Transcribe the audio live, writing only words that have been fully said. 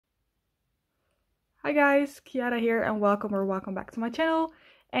Hi guys, Kiara here and welcome back to my channel.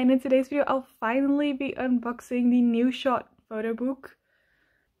 And in today's video I'll finally be unboxing the newshot photo book.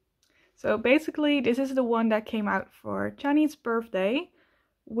 So basically this is the one that came out for Chanhee's birthday,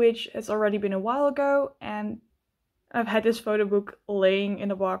 which has already been a while ago, and I've had this photo book laying in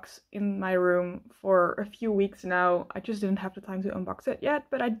a box in my room for a few weeks now. I just didn't have the time to unbox it yet,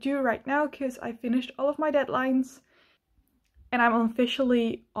 but I do right now because I finished all of my deadlines. And I'm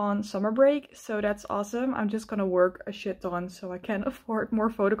officially on summer break, so that's awesome. I'm just gonna work a shit ton so I can afford more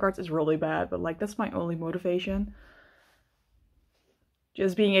photo cards. Is really bad, but like that's my only motivation.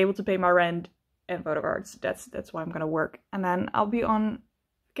 Just being able to pay my rent and photo cards. That's why I'm gonna work. And then I'll be on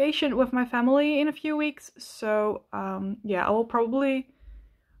vacation with my family in a few weeks. So yeah, I will probably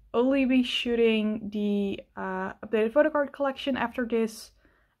only be shooting the updated photo card collection after this.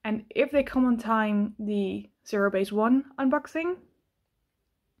 And if they come on time, the Zero Base 1 unboxing.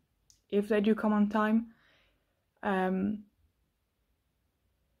 If they do come on time. And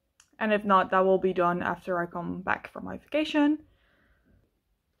if not, that will be done after I come back from my vacation.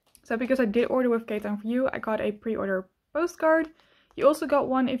 So because I did order with K-Time for You, I got a pre-order postcard. You also got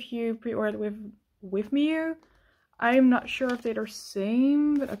one if you pre-ordered with me. I'm not sure if they're the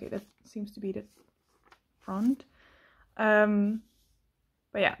same, but okay, that seems to be the front.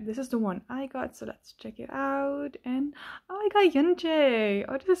 But yeah, this is the one I got, so let's check it out. And oh, I got Yunjae.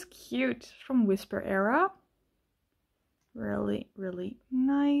 Oh, this is cute. It's from Whisper Era. Really, really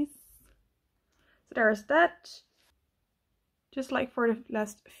nice. So there's that. Just like for the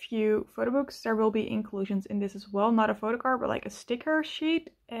last few photo books, there will be inclusions in this as well. Not a photo card, but like a sticker sheet.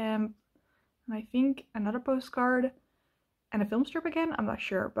 And I think another postcard and a film strip again. I'm not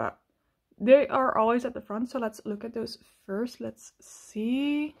sure, but they are always at the front, so let's look at those first. Let's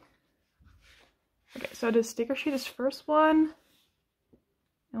see. Okay, so the sticker sheet is first one.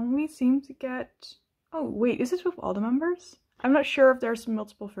 And we seem to get... Oh, wait, is this with all the members? I'm not sure if there's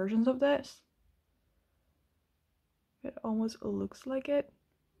multiple versions of this. It almost looks like it.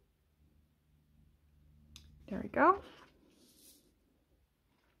 There we go.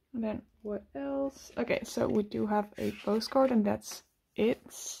 And then what else? Okay, so we do have a postcard, and that's it.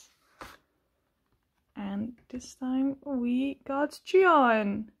 And this time we got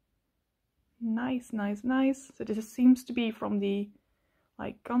Jiyeon. Nice, nice, nice. So this seems to be from the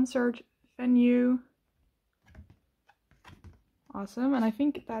like concert venue. Awesome. And I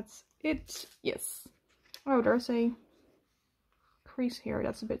think that's it. Yes. Oh, there's a crease here.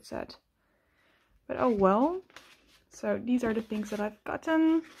 That's a bit sad. But oh well. So these are the things that I've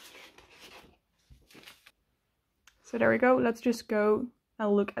gotten. So there we go. Let's just go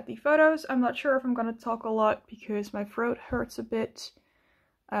and look at the photos. I'm not sure if I'm gonna talk a lot because my throat hurts a bit.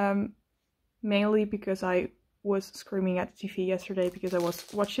 Mainly because I was screaming at the TV yesterday because I was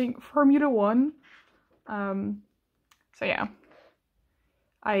watching Formula 1. So yeah.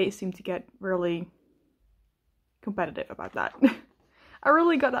 I seem to get really competitive about that. I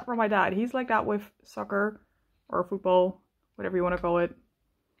really got that from my dad. He's like that with soccer or football, whatever you want to call it.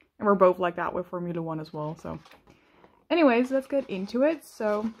 And we're both like that with Formula 1 as well, so. Anyways, let's get into it.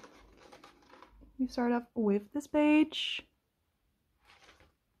 So we start off with this page.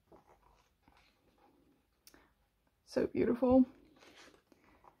 So beautiful.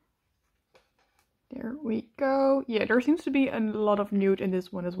 There we go. Yeah, there seems to be a lot of nude in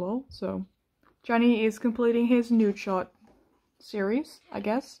this one as well. So Chanhee is completing his nude shot series, I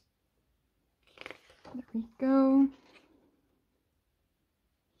guess. There we go.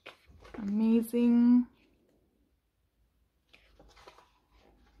 Amazing.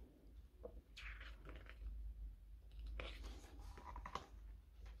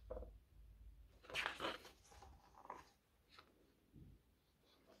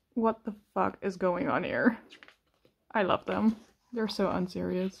 What the fuck is going on here? I love them. They're so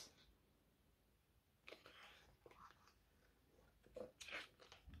unserious.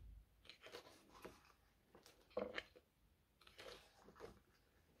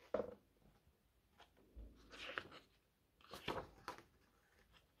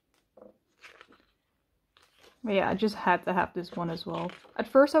 But yeah, I just had to have this one as well. At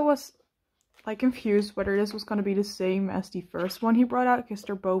first I was like confused whether this was gonna be the same as the first one he brought out because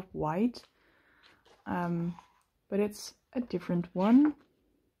they're both white. But it's a different one.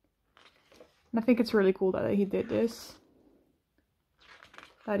 And I think it's really cool that he did this.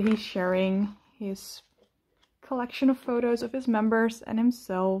 That he's sharing his collection of photos of his members and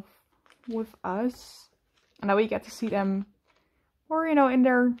himself with us. And that we get to see them, or you know, in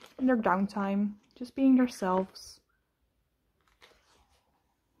their downtime, just being themselves.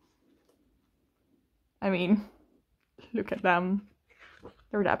 I mean, look at them.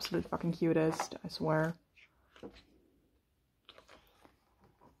 They're the absolute fucking cutest, I swear.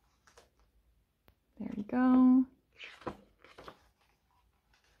 There you go.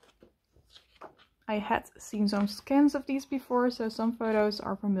 I had seen some scans of these before, so some photos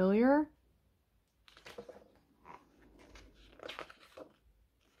are familiar.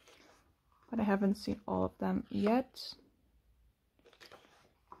 But I haven't seen all of them yet.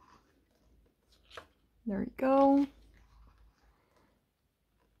 There you go.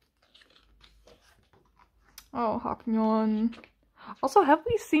 Oh, Haknyeon. Also, have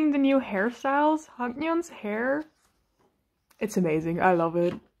we seen the new hairstyles? Haknyeon's hair? It's amazing. I love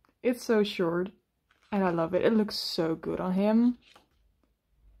it. It's so short. And I love it. It looks so good on him.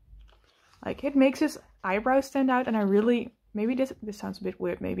 Like, it makes his eyebrows stand out, and I really... Maybe this sounds a bit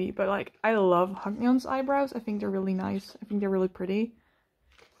weird, maybe, but like, I love Haknyeon's eyebrows. I think they're really nice. I think they're really pretty.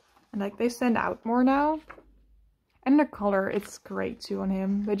 And like, they stand out more now. And the color, it's great too on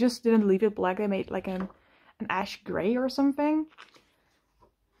him. They just didn't leave it black. They made like an ash gray or something.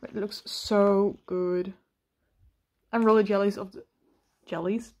 But it looks so good. I'm really jealous of the...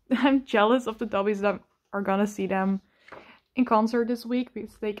 I'm jealous of the dubbies that are gonna see them in concert this week,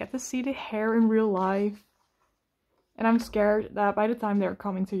 because they get to see the hair in real life. And I'm scared that by the time they're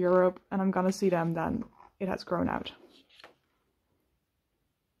coming to Europe and I'm gonna see them, then it has grown out.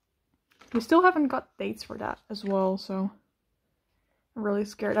 We still haven't got dates for that as well, so I'm really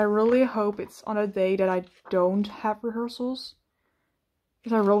scared. I really hope it's on a day that I don't have rehearsals,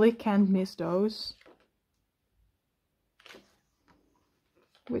 because I really can't miss those.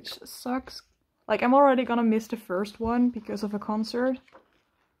 Which sucks. Like, I'm already gonna miss the first one because of a concert.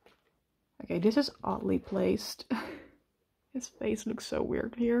 Okay, this is oddly placed. His face looks so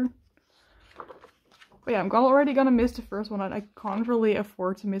weird here. But yeah, I'm already gonna miss the first one, and I can't really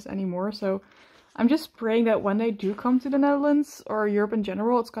afford to miss any more, so I'm just praying that when they do come to the Netherlands, or Europe in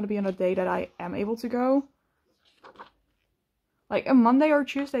general, it's gonna be on a day that I am able to go. Like, a Monday or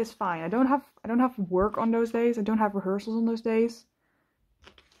Tuesday is fine. I don't have work on those days. I don't have rehearsals on those days.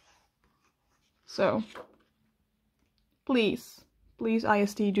 So, please,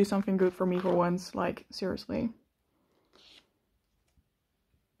 IST, do something good for me for once. Like, seriously.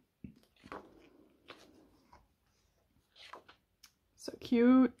 So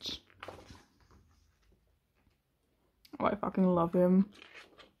cute. Oh, I fucking love him.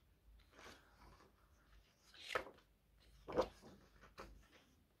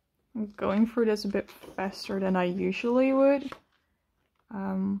 I'm going through this a bit faster than I usually would.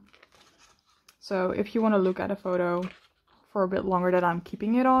 So if you want to look at a photo for a bit longer than I'm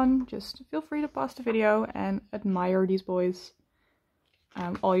keeping it on, just feel free to pause the video and admire these boys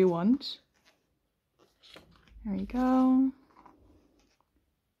all you want. There you go.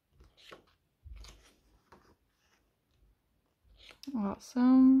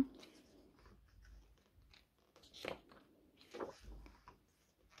 Awesome.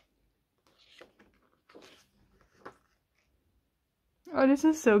 Oh, this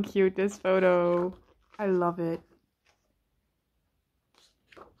is so cute, this photo. I love it.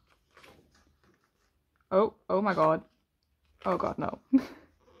 Oh my god. Oh god, no.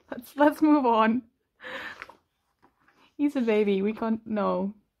 Let's move on. He's a baby, we can't,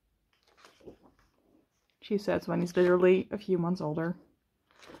 no. She says when he's literally a few months older.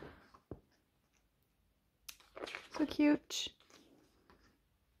 So cute.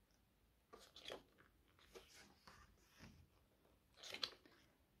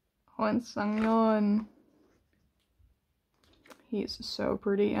 Oh, and Sangyeon. He's so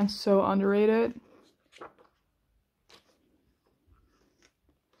pretty and so underrated.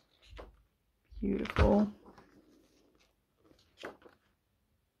 Beautiful.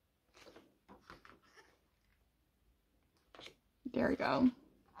 There we go.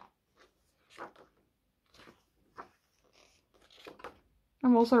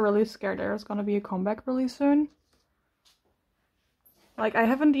 I'm also really scared there's gonna be a comeback really soon. Like, I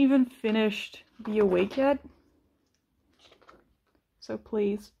haven't even finished Be Awake yet. So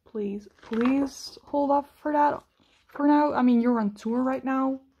please, please, please hold off for that for now. I mean, you're on tour right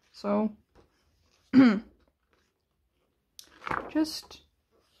now, so just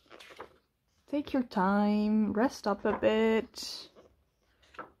take your time, rest up a bit.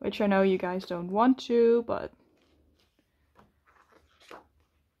 Which I know you guys don't want to, but...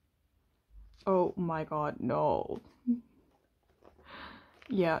 Oh my god, no.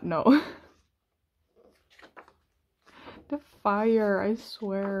 Yeah, no. The fire, I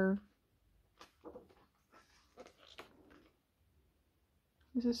swear.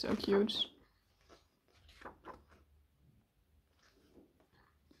 This is so cute.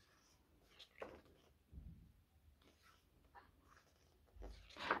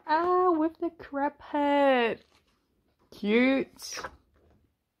 with the crab head. Cute.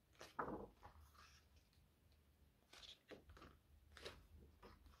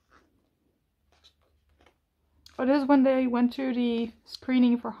 Oh, this is when they went to the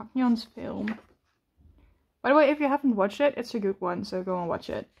screening for Haknyeon's film. By the way, if you haven't watched it, it's a good one, so go and watch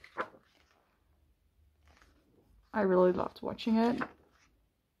it. I really loved watching it.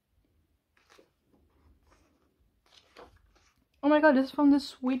 Oh my god, this is from the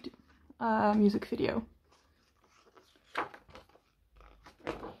Sweet music video.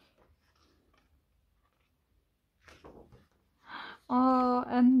 Oh,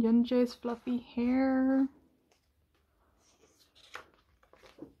 and Yeonjae's fluffy hair.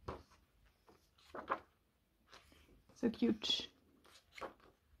 So cute.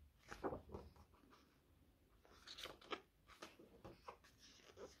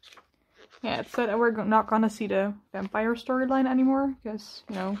 Yeah, it's said that we're not gonna see the vampire storyline anymore because,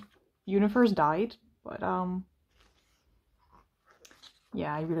 you know, Universe died. But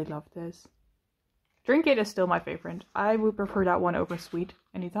yeah, I really love this. Drink It is still my favorite. I would prefer that one over Sweet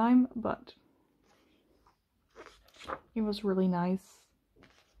anytime, but it was really nice.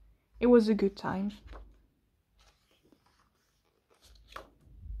 It was a good time.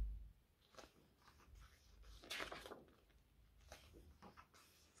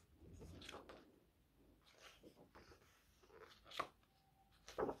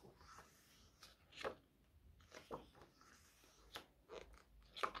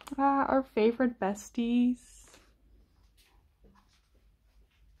 Our favorite besties.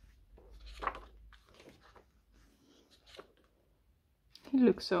 He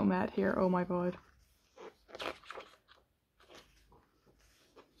looks so mad here, oh my god.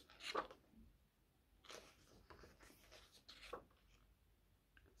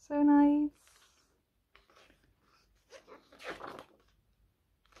 So nice.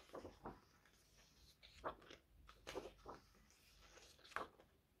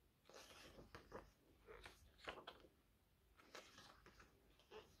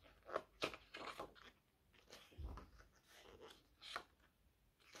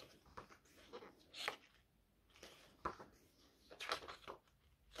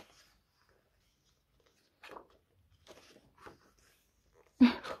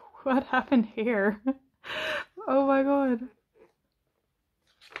 What happened here? Oh my god.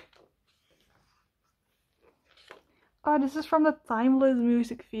 Oh, this is from the Timeless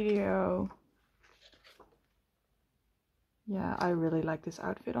music video. Yeah, I really like this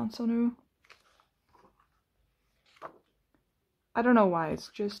outfit on Sonu. I don't know why, it's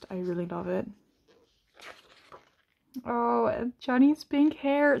just, I really love it. Oh, and Chanhee's pink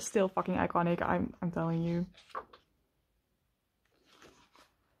hair is still fucking iconic, I'm telling you.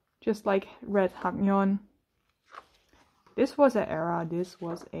 Just like Red Haknyeon. This was an era, this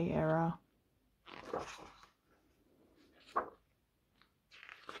was a era.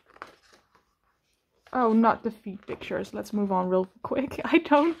 Oh, not the feet pictures. Let's move on real quick. I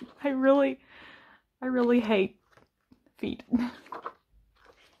really hate feet.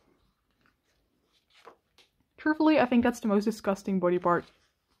 Truthfully, I think that's the most disgusting body part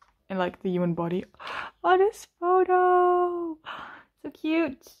in like the human body. Oh, this photo! So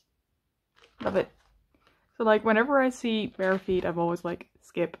cute! Love it. So like whenever I see bare feet, I'm always like,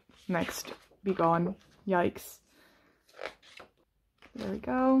 skip, next, be gone, yikes. There we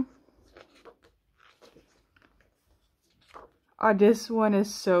go. Oh, this one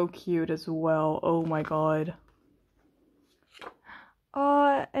is so cute as well. Oh my god.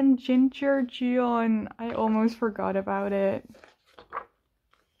 Oh, and Ginger Jeon. I almost forgot about it.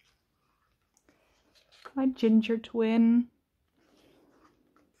 My ginger twin.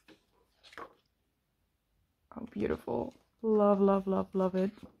 Oh, beautiful. Love, love, love, love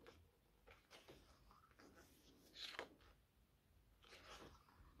it.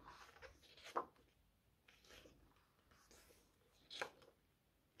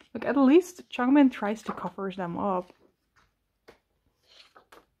 Look, at least Changmin tries to cover them up.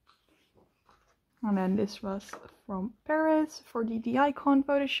 And then this was from Paris for the Icon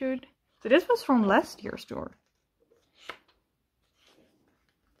photo shoot. So this was from last year's tour.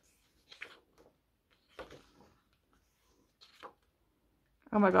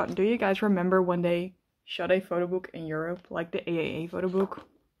 Oh my god, do you guys remember when they shot a photo book in Europe? Like the AAA photo book?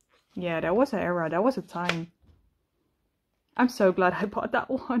 Yeah, that was an era, that was a time. I'm so glad I bought that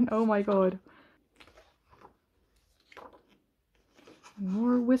one, oh my god.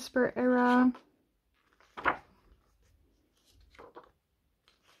 More Whisper era.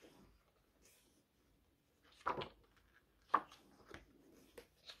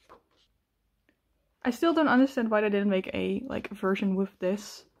 I still don't understand why they didn't make a like version with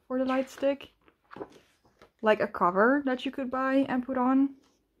this for the light stick. Like a cover that you could buy and put on.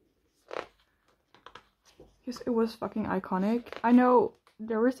 Because it was fucking iconic. I know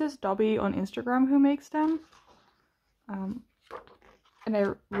there is this Dobby on Instagram who makes them. And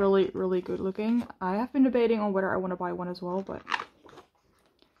they're really, really good looking. I have been debating on whether I want to buy one as well, but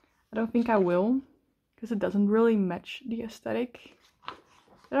I don't think I will. Because it doesn't really match the aesthetic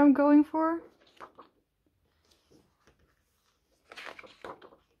that I'm going for.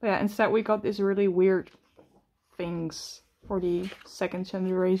 But yeah, instead we got this really weird things for the second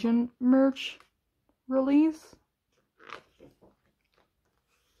generation merch release.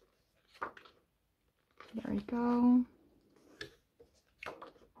 There you go.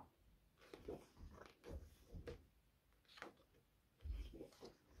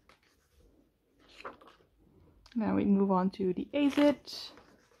 Now we move on to the AZIT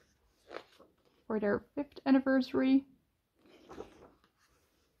for their 5th anniversary.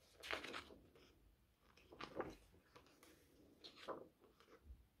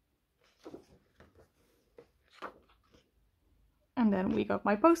 And then we got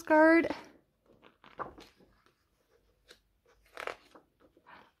my postcard.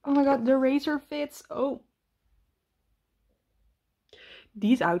 Oh my god, the razor fits. Oh.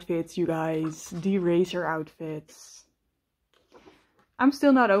 These outfits, you guys. The razor outfits. I'm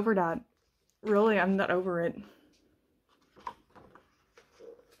still not over that. Really, I'm not over it.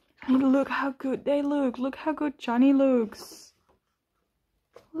 I mean, look how good they look. Look how good Chanhee looks.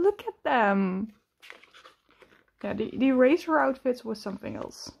 Look at them. Yeah, the razor outfits was something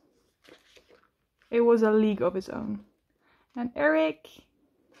else. It was a league of its own. And Eric.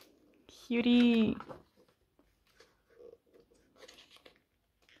 Cutie.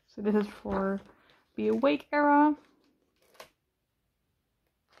 So this is for the Awake era.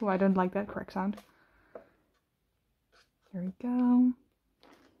 Oh, I don't like that crack sound. There we go.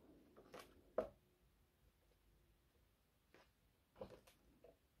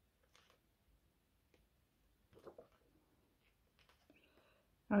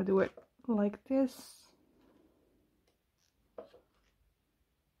 I'll do it like this.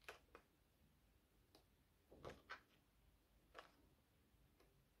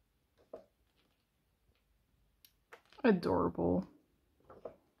 Adorable.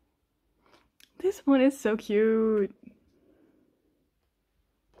 This one is so cute.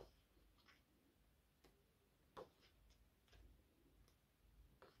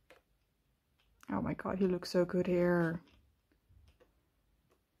 Oh my god, he looks so good here.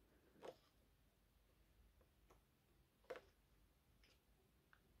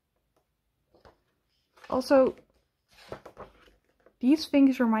 Also, these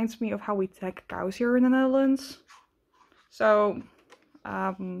things reminds me of how we tag cows here in the Netherlands. So,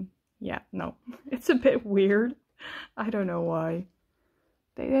 yeah, no. It's a bit weird. I don't know why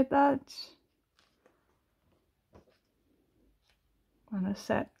they did that. And a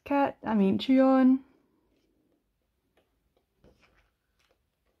sad cat, Chion.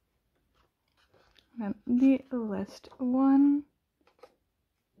 And the last one.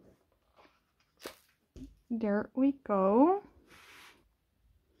 There we go.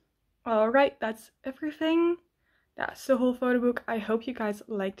 Alright, that's everything. That's the whole photo book. I hope you guys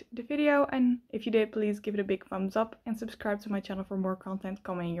liked the video, and if you did, please give it a big thumbs up and subscribe to my channel for more content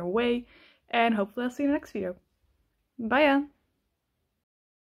coming your way, and hopefully I'll see you in the next video. Bye!